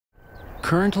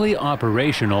Currently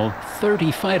operational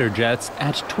 30 fighter jets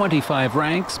at 25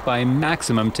 ranks by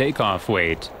maximum takeoff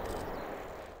weight.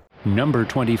 Number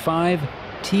 25,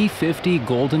 T-50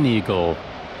 Golden Eagle.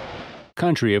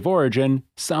 Country of origin,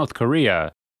 South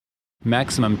Korea.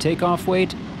 Maximum takeoff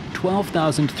weight,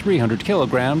 12,300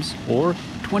 kilograms or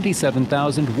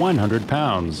 27,100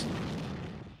 pounds.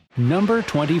 Number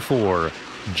 24,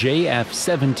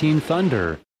 JF-17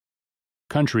 Thunder.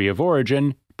 Country of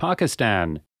origin,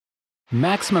 Pakistan.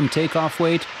 Maximum takeoff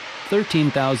weight,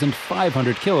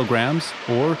 13,500 kilograms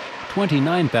or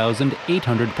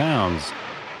 29,800 pounds.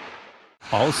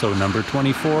 Also number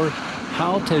 24,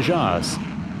 HAL Tejas.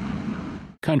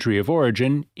 Country of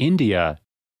origin, India.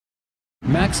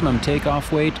 Maximum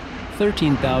takeoff weight,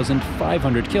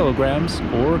 13,500 kilograms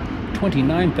or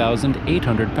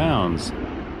 29,800 pounds.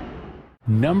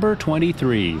 Number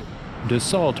 23,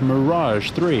 Dassault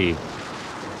Mirage 3.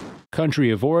 Country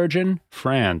of origin,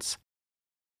 France.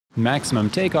 Maximum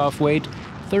takeoff weight,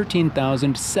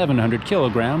 13,700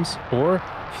 kilograms or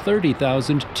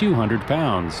 30,200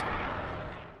 pounds.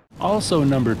 Also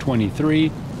number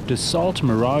 23, Dassault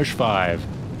Mirage 5.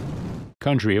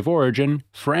 Country of origin,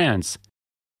 France.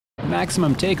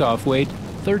 Maximum takeoff weight,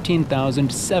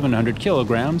 13,700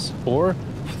 kilograms or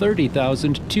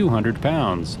 30,200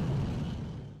 pounds.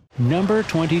 Number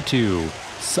 22,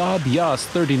 Saab Yas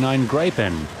 39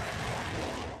 Gripen.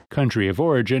 Country of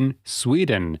origin,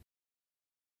 Sweden.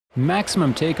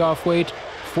 Maximum takeoff weight,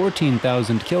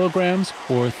 14,000 kilograms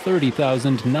or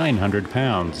 30,900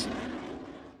 pounds.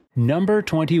 Number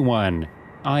 21,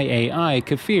 IAI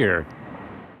Kfir.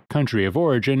 Country of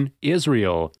origin,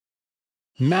 Israel.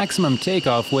 Maximum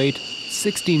takeoff weight,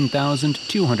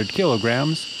 16,200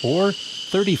 kilograms or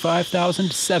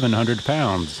 35,700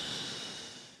 pounds.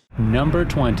 Number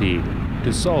 20,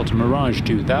 Dassault Mirage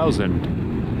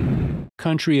 2000.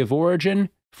 Country of origin,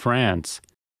 France.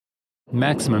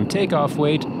 Maximum takeoff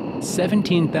weight,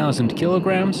 17,000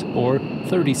 kilograms or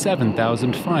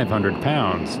 37,500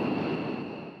 pounds.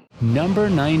 Number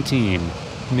 19,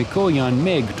 Mikoyan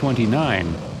Mig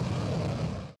 29.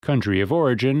 Country of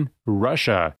origin,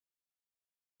 Russia.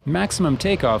 Maximum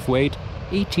takeoff weight,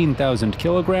 18,000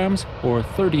 kilograms or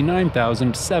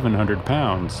 39,700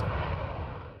 pounds.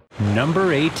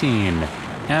 Number 18,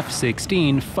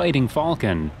 F-16 Fighting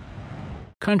Falcon.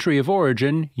 Country of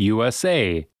origin,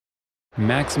 USA.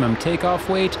 Maximum takeoff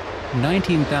weight,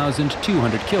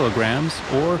 19,200 kilograms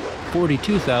or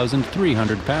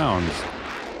 42,300 pounds.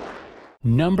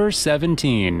 Number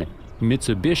 17,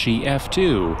 Mitsubishi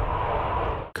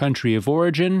F2. Country of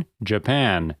origin,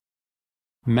 Japan.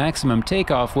 Maximum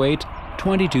takeoff weight,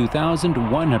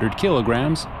 22,100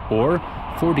 kilograms or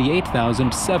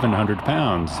 48,700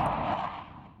 pounds.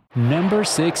 Number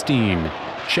 16,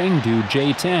 Chengdu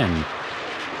J10.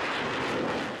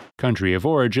 Country of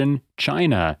origin,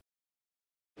 China.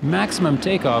 Maximum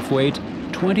takeoff weight,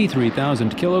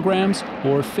 23,000 kilograms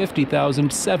or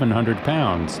 50,700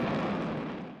 pounds.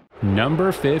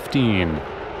 Number 15,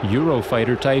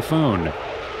 Eurofighter Typhoon.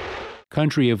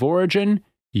 Country of origin,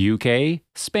 UK,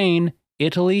 Spain,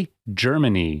 Italy,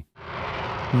 Germany.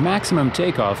 Maximum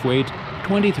takeoff weight,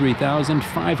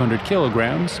 23,500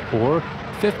 kilograms or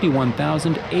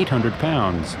 51,800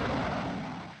 pounds.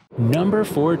 Number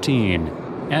 14,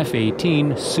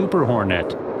 F-18 Super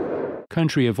Hornet.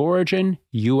 Country of origin,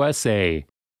 USA.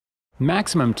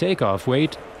 Maximum takeoff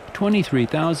weight,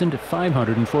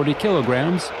 23,540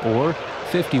 kilograms or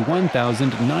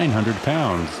 51,900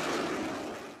 pounds.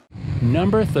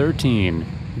 Number 13,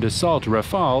 Dassault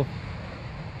Rafale.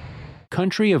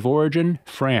 Country of origin,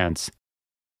 France.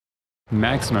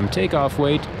 Maximum takeoff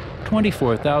weight,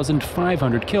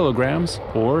 24,500 kilograms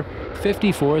or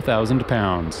 54,000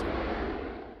 pounds.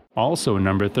 Also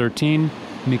number 13,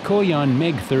 Mikoyan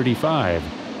Mig 35.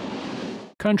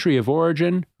 Country of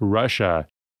origin, Russia.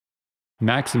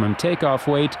 Maximum takeoff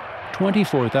weight,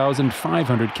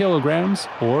 24,500 kilograms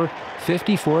or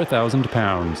 54,000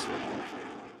 pounds.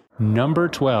 Number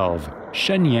 12,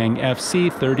 Shenyang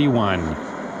FC-31.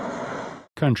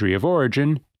 Country of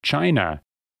origin, China.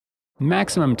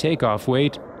 Maximum takeoff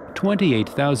weight,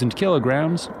 28,000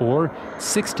 kilograms or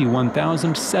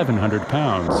 61,700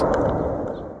 pounds.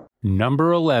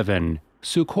 Number 11,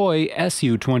 Sukhoi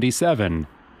SU-27.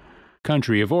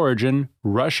 Country of origin,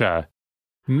 Russia.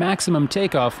 Maximum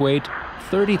takeoff weight,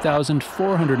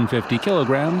 30,450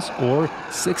 kilograms or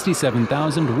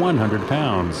 67,100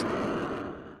 pounds.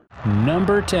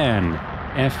 Number 10,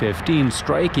 F-15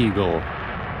 Strike Eagle.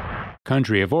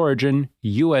 Country of origin,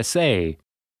 USA.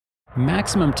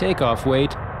 Maximum takeoff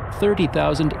weight,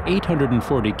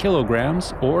 30,840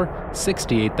 kilograms or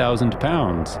 68,000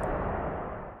 pounds.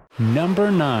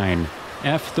 Number 9,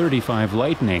 F-35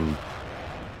 Lightning.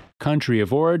 Country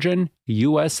of origin,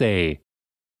 USA.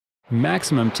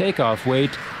 Maximum takeoff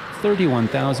weight,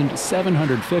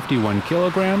 31,751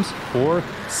 kilograms or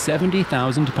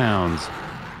 70,000 pounds.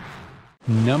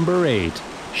 Number 8.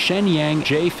 Shenyang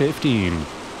J-15.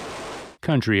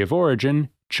 Country of origin,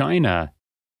 China.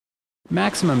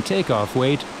 Maximum takeoff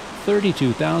weight,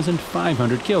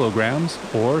 32,500 kilograms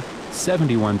or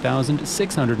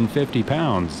 71,650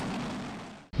 pounds.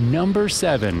 Number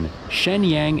 7.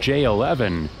 Shenyang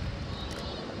J-11.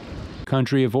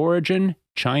 Country of origin,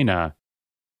 China.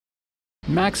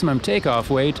 Maximum takeoff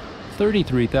weight,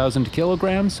 33,000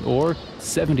 kilograms or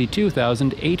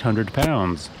 72,800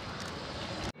 pounds.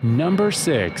 Number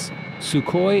 6.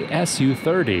 Sukhoi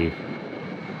SU-30.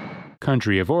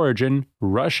 Country of origin,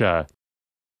 Russia.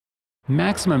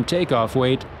 Maximum takeoff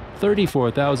weight,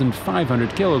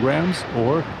 34,500 kilograms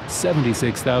or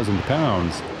 76,000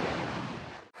 pounds.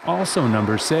 Also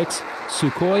number 6.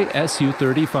 Sukhoi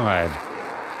SU-35.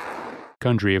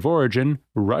 Country of origin,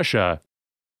 Russia.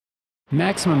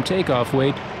 Maximum takeoff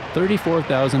weight,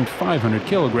 34,500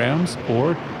 kilograms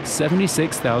or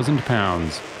 76,000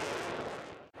 pounds.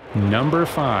 Number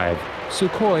 5.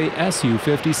 Sukhoi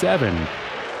SU-57.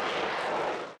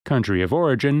 Country of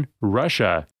origin,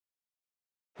 Russia.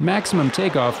 Maximum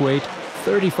takeoff weight,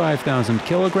 35,000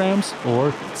 kilograms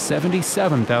or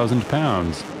 77,000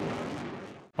 pounds.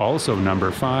 Also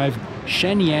number 5.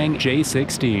 Shenyang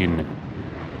J-16.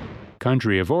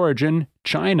 Country of origin,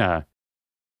 China.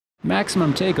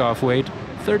 Maximum takeoff weight,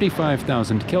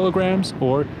 35,000 kilograms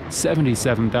or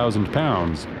 77,000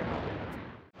 pounds.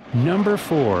 Number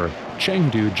 4.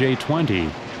 Chengdu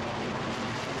J-20.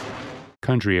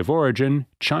 Country of origin,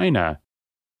 China.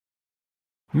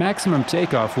 Maximum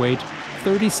takeoff weight,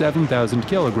 37,000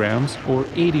 kilograms or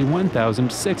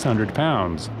 81,600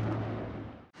 pounds.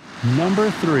 Number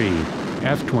 3.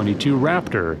 F22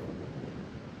 Raptor.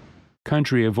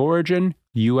 Country of origin,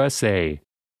 USA.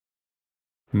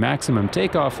 Maximum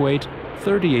takeoff weight,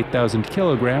 38,000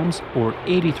 kilograms or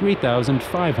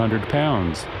 83,500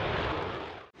 pounds.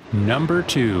 Number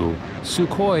 2.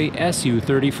 Sukhoi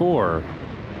SU-34.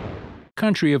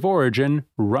 Country of origin,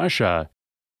 Russia.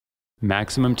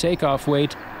 Maximum takeoff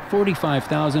weight,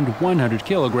 45,100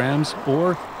 kilograms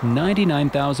or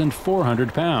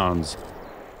 99,400 pounds.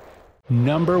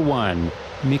 Number 1.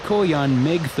 Mikoyan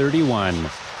Mig 31.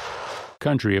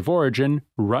 Country of origin,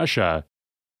 Russia.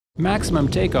 Maximum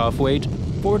takeoff weight,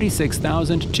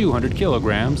 46,200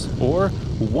 kilograms or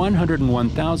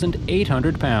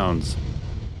 101,800 pounds.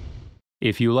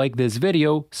 If you like this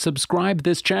video, subscribe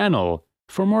this channel.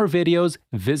 For more videos,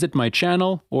 visit my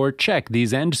channel or check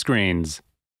these end screens.